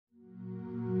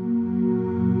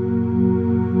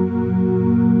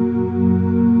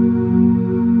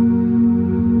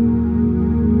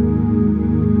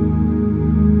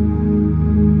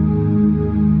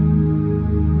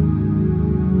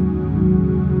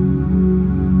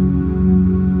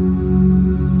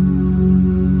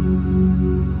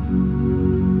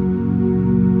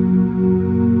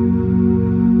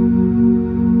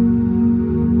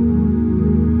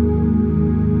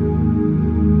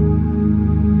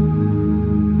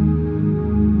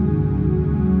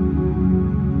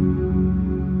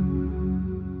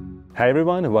Hi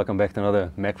everyone, welcome back to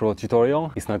another macro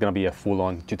tutorial. It's not going to be a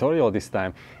full-on tutorial this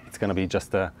time. It's going to be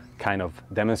just a kind of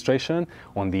demonstration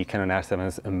on the Canon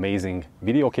R7's amazing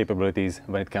video capabilities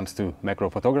when it comes to macro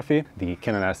photography. The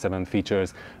Canon R7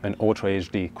 features an Ultra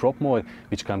HD crop mode,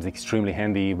 which comes extremely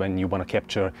handy when you want to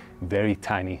capture very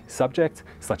tiny subjects,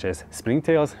 such as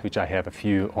springtails, which I have a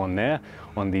few on there,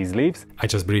 on these leaves. I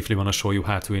just briefly want to show you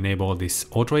how to enable this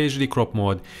Ultra HD crop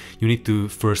mode. You need to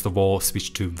first of all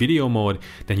switch to video mode,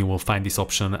 then you will find this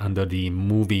option under the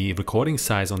movie recording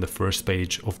size on the first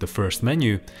page of the first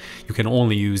menu. You can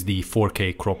only use the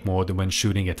 4K crop mode when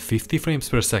shooting at 50 frames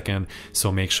per second,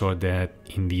 so make sure that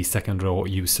in the second row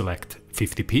you select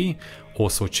 50p.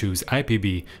 Also choose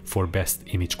IPB for best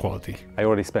image quality. I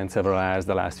already spent several hours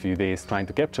the last few days trying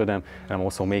to capture them, and I'm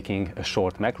also making a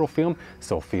short macro film,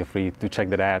 so feel free to check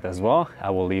that out as well. I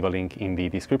will leave a link in the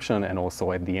description and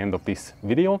also at the end of this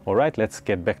video. All right, let's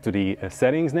get back to the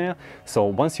settings now. So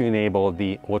once you enable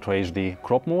the Ultra HD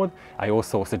crop mode, I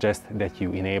also suggest that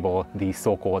you enable the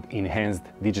so-called enhanced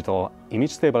digital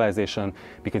image stabilization,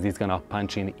 because it's gonna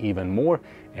punch in even more,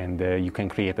 and you can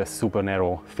create a super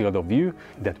narrow field of view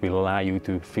that will allow you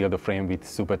to fill the frame with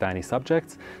super tiny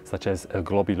subjects, such as a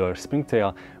globular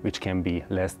springtail, which can be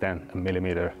less than a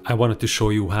millimeter. I wanted to show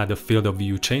you how the field of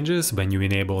view changes when you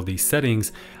enable these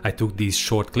settings. I took these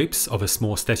short clips of a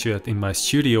small statuette in my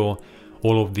studio.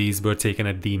 All of these were taken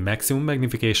at the maximum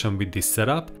magnification with this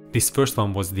setup. This first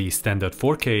one was the standard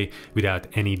 4K without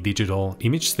any digital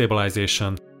image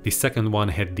stabilization. The second one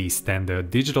had the standard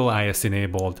digital IS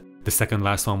enabled. The second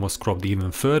last one was cropped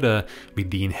even further with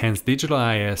the enhanced digital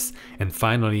IS, and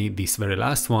finally this very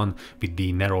last one with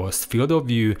the narrowest field of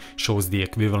view shows the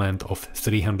equivalent of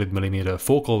 300mm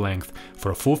focal length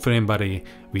for a full frame body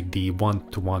with the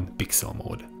 1:1 pixel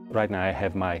mode. Right now I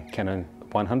have my Canon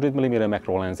 100mm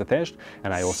macro lens attached,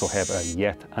 and I also have a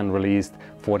yet unreleased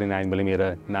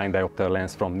 49mm 9 diopter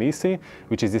lens from Nisi,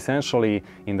 which is essentially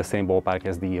in the same ballpark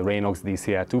as the Raynox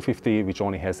DCR 250, which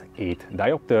only has 8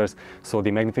 diopters. So the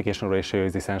magnification ratio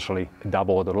is essentially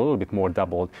doubled, a little bit more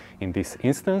doubled in this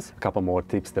instance. A couple more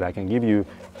tips that I can give you.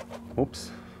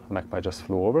 Oops, magpie just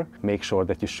flew over. Make sure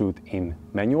that you shoot in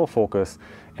manual focus,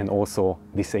 and also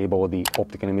disable the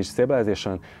optical image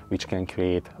stabilization, which can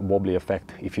create a wobbly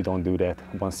effect if you don't do that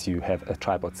once you have a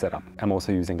tripod setup. I'm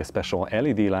also using a special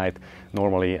LED light.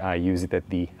 Normally I use it at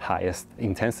the highest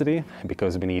intensity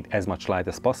because we need as much light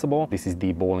as possible. This is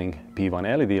the Bowling P1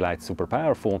 LED light, super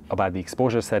powerful. About the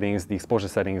exposure settings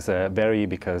vary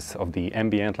because of the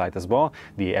ambient light as well.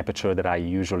 The aperture that I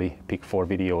usually pick for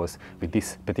videos with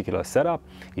this particular setup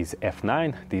is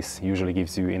f9. This usually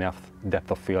gives you enough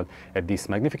depth of field at this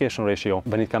magnification ratio.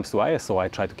 When it comes to ISO, I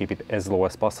try to keep it as low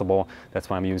as possible. That's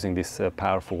why I'm using this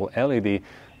powerful LED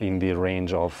in the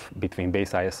range of between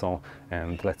base ISO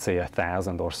and let's say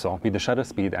 1000 or so. With the shutter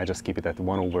speed, I just keep it at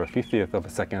 1/50th of a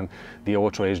second. The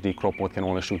Ultra HD crop mode can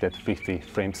only shoot at 50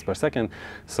 frames per second.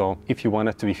 So if you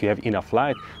wanted to, if you have enough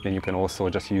light, then you can also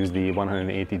just use the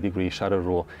 180-degree shutter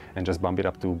rule and just bump it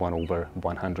up to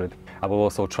 1/100. I will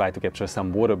also try to capture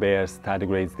some water bears,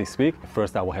 tardigrades this week.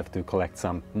 First, I will have to collect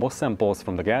some moss samples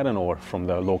from the garden or from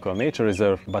the local nature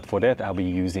reserve, but for that I'll be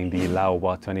using the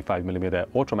Laowa 25mm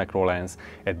ultra macro lens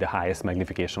at the highest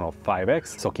magnification of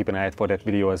 5x. So keep an eye out for that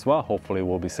video as well. Hopefully it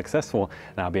will be successful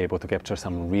and I'll be able to capture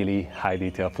some really high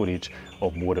detail footage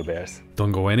of water bears.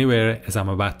 Don't go anywhere, as I'm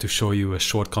about to show you a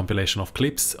short compilation of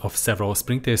clips of several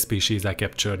springtail species I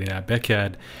captured in our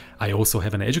backyard. I also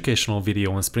have an educational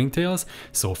video on springtails,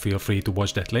 so feel free to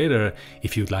watch that later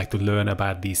if you'd like to learn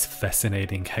about these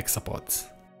fascinating hexapods.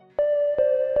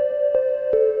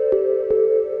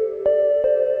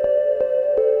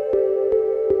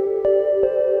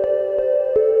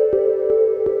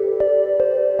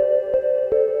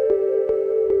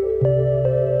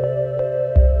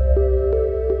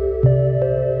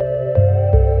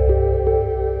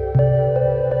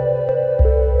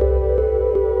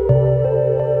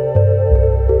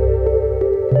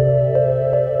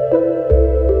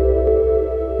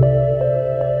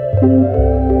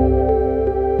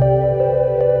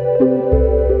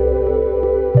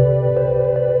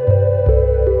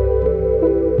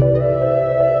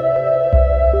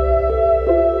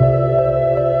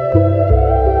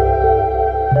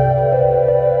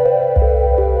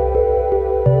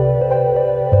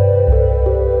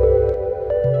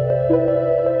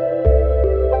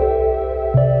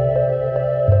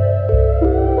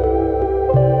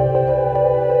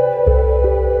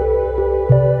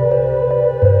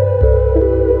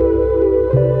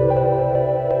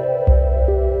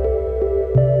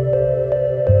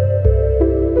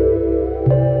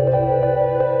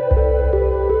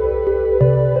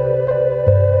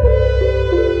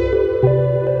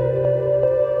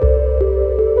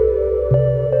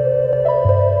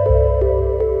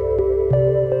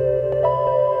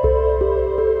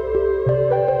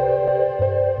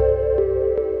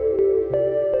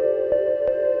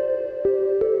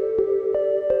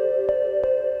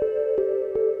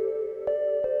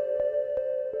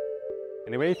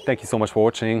 thank you so much for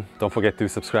watching. Don't forget to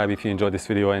subscribe if you enjoyed this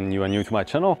video and you are new to my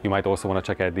channel. You might also want to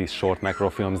check out these short macro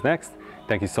films next.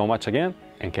 Thank you so much again,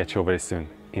 and catch you very soon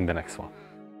in the next one.